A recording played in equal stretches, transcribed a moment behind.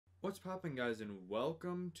What's poppin', guys, and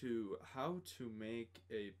welcome to how to make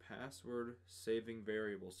a password saving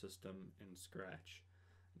variable system in Scratch.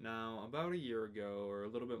 Now, about a year ago, or a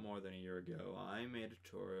little bit more than a year ago, I made a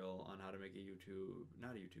tutorial on how to make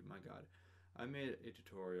my god. I made a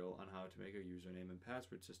tutorial on how to make a username and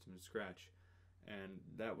password system in Scratch. And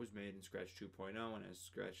that was made in Scratch 2.0, and as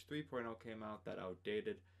Scratch 3.0 came out, that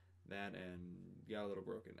outdated that and got a little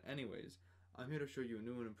broken. Anyways, I'm here to show you a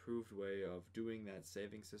new and improved way of doing that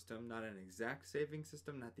saving system. Not an exact saving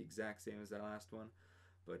system, not the exact same as that last one,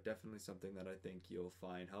 but definitely something that I think you'll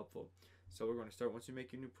find helpful. So we're going to start, once you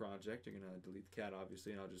make your new project, you're going to delete the cat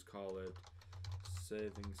obviously, and I'll just call it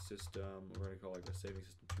saving system. We're going to call it like a saving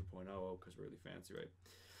system 2.0 because we're really fancy, right?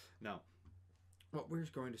 Now, what we're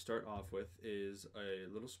going to start off with is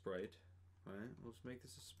a little sprite, right? Let's make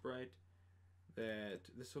this a sprite.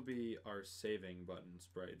 This will be our saving button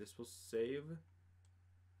sprite. This will save.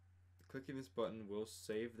 Clicking this button will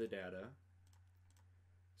save the data.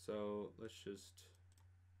 So let's just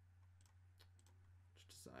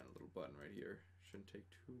design a little button right here. Shouldn't take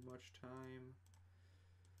too much time.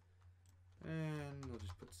 And we'll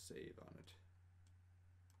just put save on it,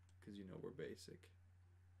 because you know we're basic.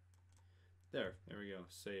 There we go.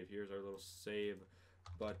 Save. Here's our little save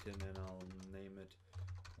button, and I'll name it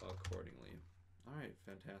accordingly. Alright,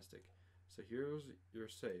 fantastic. So here's your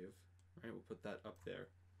save, right? We'll put that up there.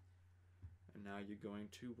 And now you're going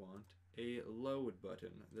to want a load button.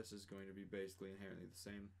 This is going to be basically inherently the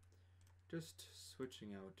same. Just switching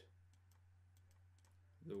out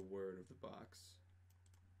the word of the box.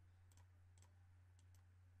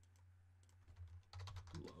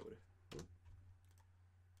 Load.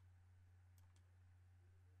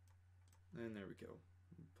 And there we go.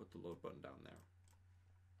 Put the load button down there.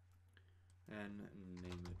 And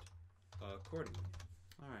name it accordingly.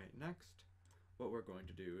 Alright, next, what we're going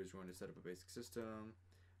to do is we're going to set up a basic system.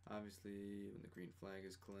 Obviously, when the green flag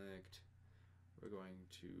is clicked, we're going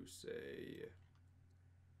to say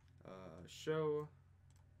show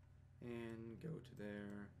and go to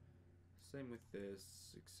there. Same with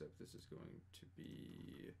this, except this is going to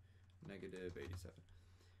be -87.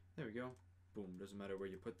 There we go. Boom. Doesn't matter where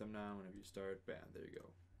you put them now. Whenever you start, bam, there you go.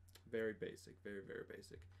 Very basic. Very, very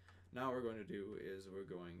basic. Now what we're going to do is we're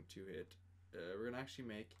going to actually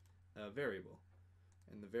make a variable.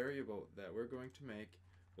 And the variable that we're going to make,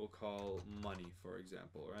 we'll call money, for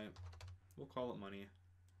example, right? We'll call it money.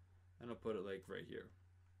 And I'll put it like right here.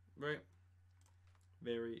 Right?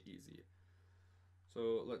 Very easy.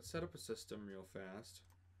 So let's set up a system real fast.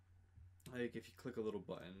 Like if you click a little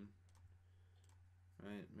button,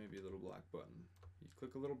 right? Maybe a little black button. You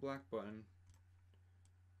click a little black button,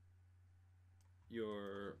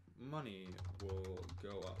 your money will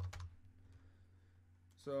go up.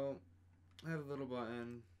 So I have a little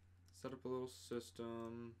button, set up a little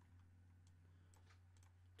system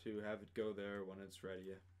to have it go there when it's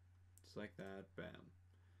ready. Just like that, bam.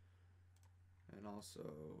 And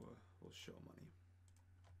also we'll show money.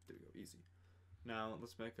 There we go, easy. Now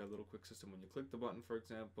let's make a little quick system. When you click the button, for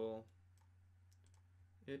example,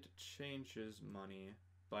 it changes money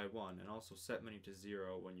by 1 and also set money to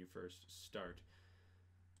 0 when you first start.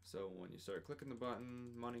 So when you start clicking the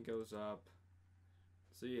button, money goes up.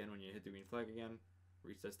 See, and when you hit the green flag again,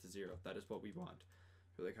 resets to 0. That is what we want.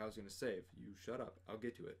 You're like, how's it going to save? You shut up. I'll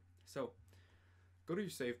get to it. So go to your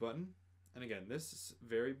save button. And again, this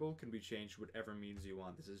variable can be changed whatever means you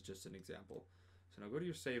want. This is just an example. So now go to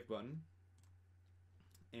your save button.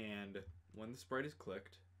 And when the sprite is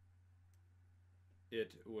clicked,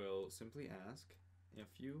 it will simply ask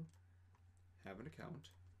if you have an account.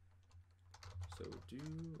 So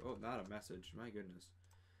not a message, my goodness.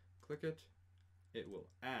 Click it, it will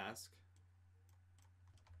ask,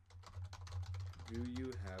 do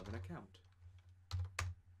you have an account?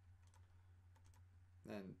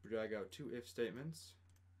 Then drag out 2 if statements.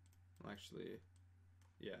 Well, actually,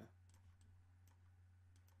 yeah.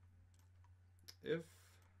 If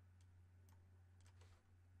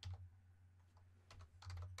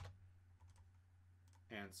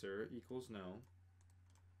answer equals no,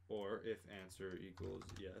 or if answer equals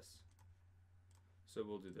yes. So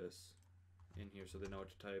we'll do this in here so they know what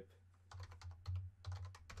to type.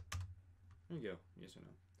 There you go, yes or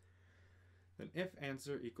no. Then if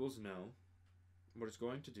answer equals no, what it's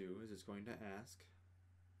going to do is it's going to ask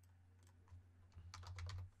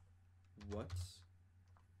what's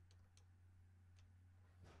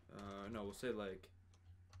no, we'll say like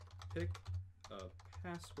pick a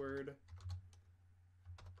password.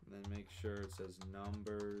 And then make sure it says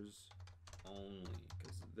numbers only,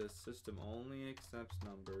 because this system only accepts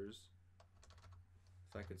numbers.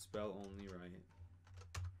 If I could spell only right.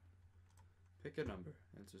 pick a number,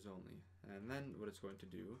 answers only. And then what it's going to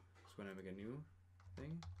do, it's going to make a new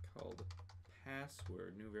thing called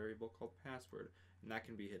password, new variable called password, and that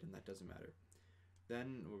can be hidden, that doesn't matter.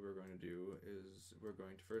 Then what we're going to do is we're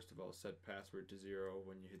going to first of all set password to 0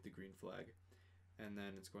 when you hit the green flag, and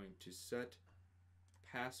then it's going to set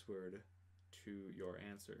password to your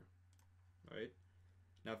answer, right?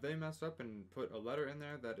 Now if they mess up and put a letter in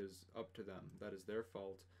there, that is up to them. That is their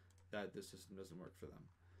fault that this system doesn't work for them.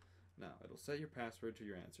 Now it'll set your password to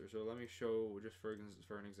your answer. So let me show just for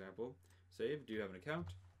an example. Save. Do you have an account?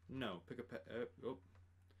 No. Pick a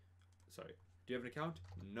sorry. Do you have an account?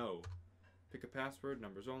 No. Pick a password,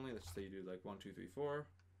 numbers only. Let's say you do like 1, 2, 3, 4.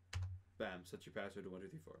 Bam. Set your password to 1, 2,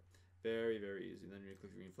 3, 4. Very, very easy. Then when you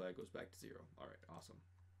click the green flag, it goes back to 0. All right. Awesome.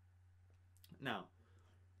 Now,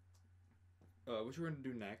 what you're going to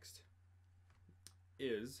do next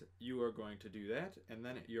is you are going to do that, and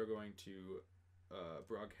then you're going to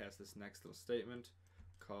broadcast this next little statement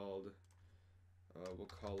called, we'll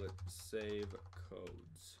call it save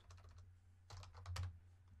codes.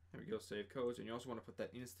 There we go, save codes, and you also want to put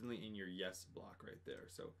that instantly in your yes block right there.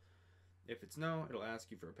 So if it's no, it'll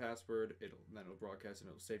ask you for a password, then it'll broadcast and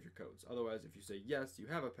it'll save your codes. Otherwise, if you say yes, you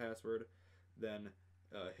have a password, then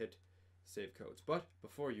hit save codes. But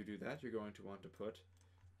before you do that, you're going to want to put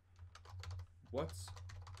what's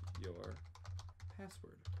your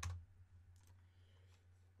password,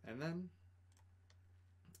 and then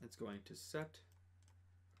it's going to set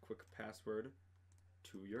a quick password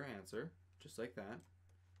to your answer, just like that.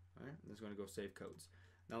 All right, and it's going to go save codes.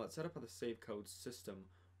 Now let's set up how the save codes system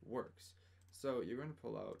works. So you're going to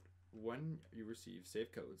pull out, when you receive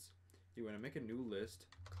save codes, you're going to make a new list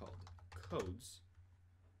called codes,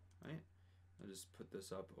 right? I'll just put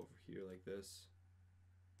this up over here like this.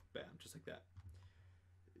 Bam, just like that.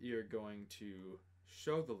 You're going to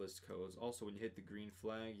show the list codes. Also, when you hit the green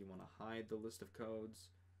flag, you want to hide the list of codes.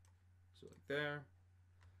 So like there.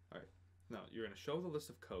 All right, now you're going to show the list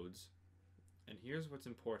of codes, and here's what's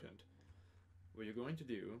important. What you're going to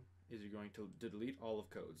do is you're going to delete all of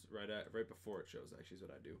codes right before it shows, actually is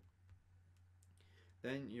what I do.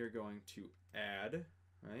 Then you're going to add,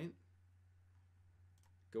 right?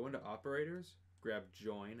 Go into operators, grab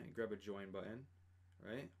join, and grab a join button,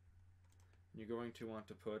 right? You're going to want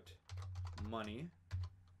to put money,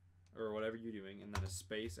 or whatever you're doing, and then a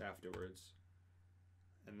space afterwards.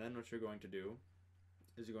 And then what you're going to do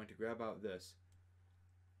is you're going to grab out this.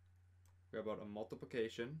 Grab out a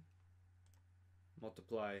multiplication,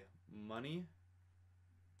 multiply money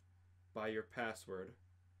by your password,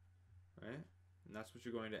 right? And that's what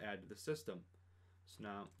you're going to add to the system. So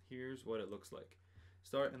now here's what it looks like.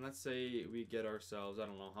 Start, and let's say we get ourselves, I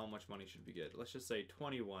don't know, how much money should we get? Let's just say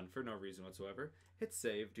 21 for no reason whatsoever. Hit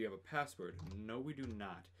save. Do you have a password? No, we do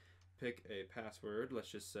not. Pick a password.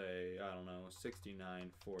 Let's just say, I don't know,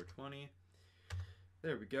 69420.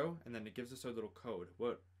 There we go. And then it gives us our little code.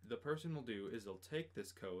 What the person will do is they'll take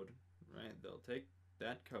this code, right? They'll take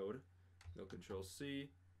that code, they'll Control C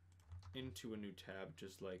into a new tab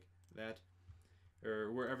just like that,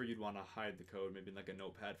 or wherever you'd want to hide the code, maybe in like a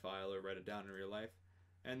notepad file or write it down in real life.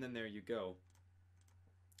 And then there you go.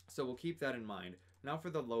 So we'll keep that in mind. Now for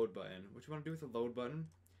the load button. What you want to do with the load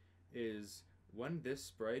button is when this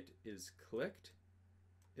sprite is clicked,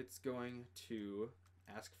 it's going to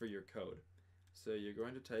ask for your code. So you're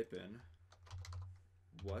going to type in,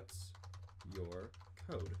 what's your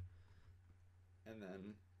code? And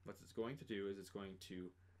then what it's going to do is it's going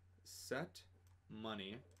to set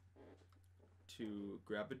money to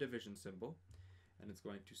grab a division symbol, and it's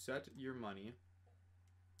going to set your money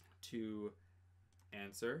to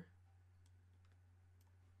answer.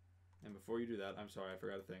 And before you do that, I'm sorry, I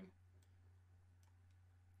forgot a thing.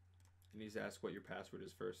 It needs to ask what your password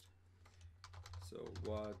is first. So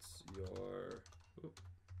what's your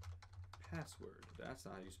password? That's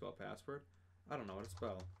not how you spell password. I don't know how to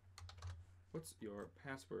spell. What's your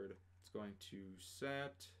password? It's going to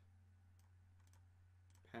set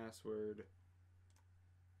password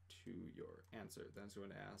to your answer. Then it's going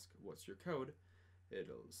to ask what's your code.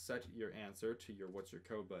 It'll set your answer to your what's your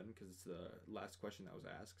code button because it's the last question that was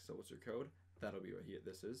asked. So what's your code? That'll be what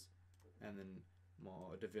this is. And then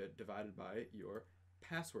divided by your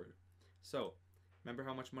password. So remember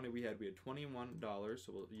how much money we had? We had $21.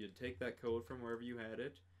 So you'd take that code from wherever you had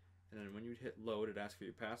it, and then when you hit load, it asks for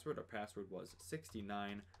your password. Our password was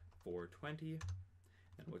 69420.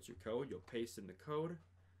 And what's your code? You'll paste in the code,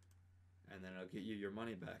 and then it'll get you your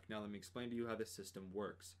money back. Now let me explain to you how this system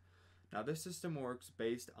works. Now this system works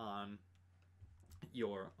based on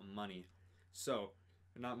your money. So,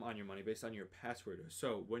 not on your money, based on your password.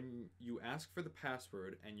 So when you ask for the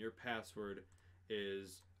password and your password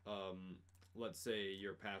is let's say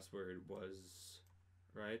your password was,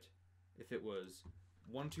 right? If it was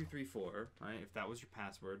 1234, right? If that was your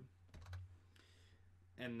password,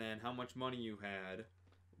 and then how much money you had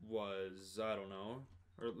was, I don't know,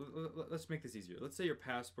 or let's make this easier. Let's say your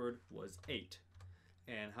password was 8,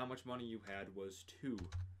 and how much money you had was 2,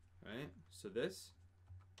 right? So this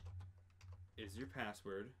is your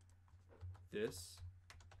password. This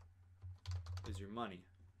is your money,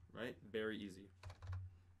 right? Very easy.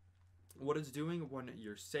 What it's doing when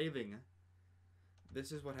you're saving,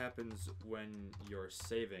 this is what happens when you're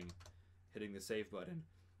saving, hitting the save button.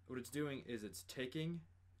 What it's doing is it's taking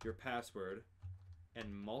your password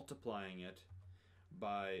and multiplying it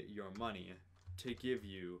by your money to give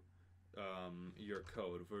you your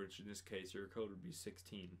code, which in this case your code would be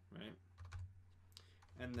 16, right?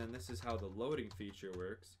 And then this is how the loading feature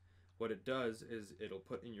works. What it does is it'll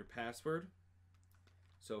put in your password.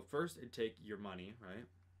 So first it'd take your money, right?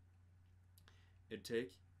 It'd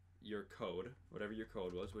take your code, whatever your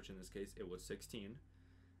code was, which in this case it was 16,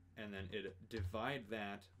 and then it'd divide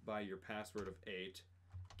that by your password of 8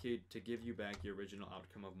 to give you back your original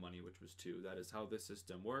outcome of money, which was 2. That is how this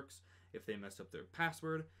system works. If they mess up their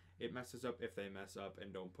password, it messes up. If they mess up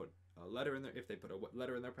and don't put a letter in there, if they put a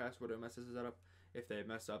letter in their password, it messes it up. If they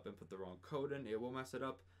mess up and put the wrong code in, it will mess it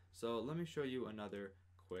up. So let me show you another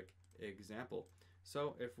quick example.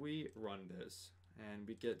 So if we run this and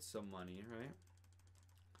we get some money, right?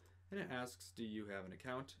 And it asks, do you have an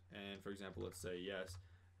account? And for example, let's say yes.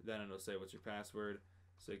 Then it'll say, what's your password?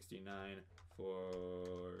 69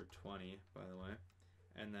 for 20, by the way.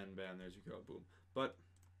 And then bam, there's your code, boom. But,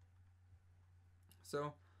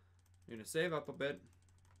 so, you're gonna save up a bit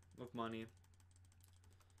of money.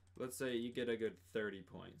 Let's say you get a good 30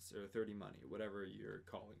 points, or 30 money, whatever you're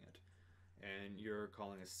calling it. And you're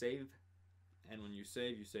calling a save. And when you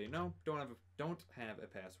save, you say, no, don't have a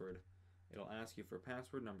password. It'll ask you for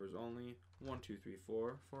password numbers only,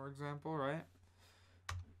 1234, for example, right?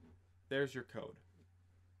 There's your code.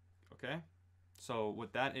 Okay? So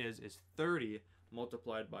what that is 30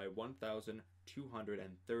 multiplied by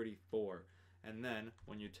 1,234. And then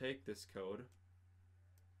when you take this code,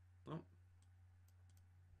 when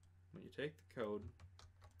you take the code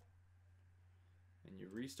and you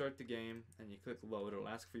restart the game and you click load, it'll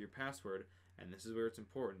ask for your password. And this is where it's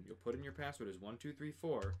important. You'll put in your password as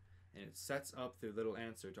 1234. And it sets up the little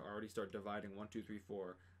answer to already start dividing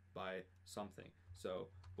 1234 by something. So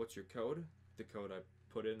what's your code? The code I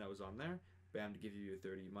put in that was on there, bam, to give you your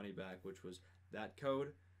 30 money back, which was that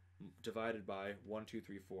code divided by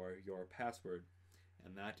 1234, your password.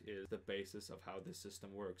 And that is the basis of how this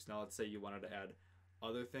system works. Now let's say you wanted to add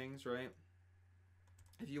other things, right?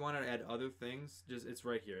 If you wanted to add other things, it's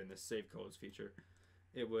right here in this save codes feature.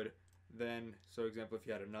 It would then, so example, if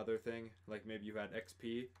you had another thing, like maybe you had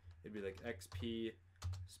XP, it'd be like XP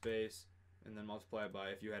space and then multiply it by,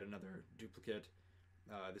 if you had another duplicate,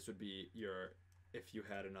 this would be your, if you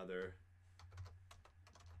had another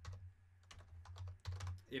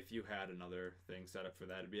thing set up for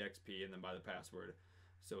that, it'd be XP and then by the password.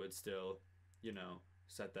 So it's still, you know,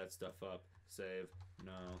 set that stuff up, save,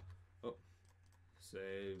 no, oh,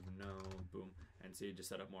 save, no, boom, and see, just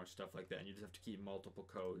set up more stuff like that, and you just have to keep multiple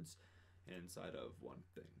codes inside of one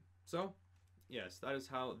thing. So yes, that is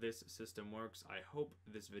how this system works. I hope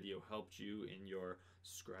this video helped you in your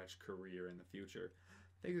Scratch career in the future.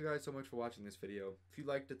 Thank you guys so much for watching this video. If you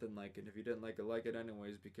liked it, then like it. If you didn't like it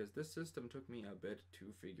anyways, because this system took me a bit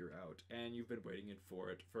to figure out, and you've been waiting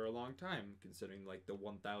for it for a long time, considering like the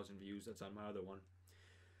 1,000 views that's on my other one.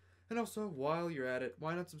 And also, while you're at it,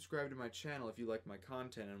 why not subscribe to my channel if you like my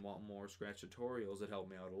content and want more Scratch tutorials that help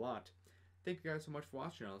me out a lot. Thank you guys so much for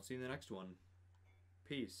watching. I'll see you in the next one.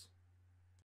 Peace.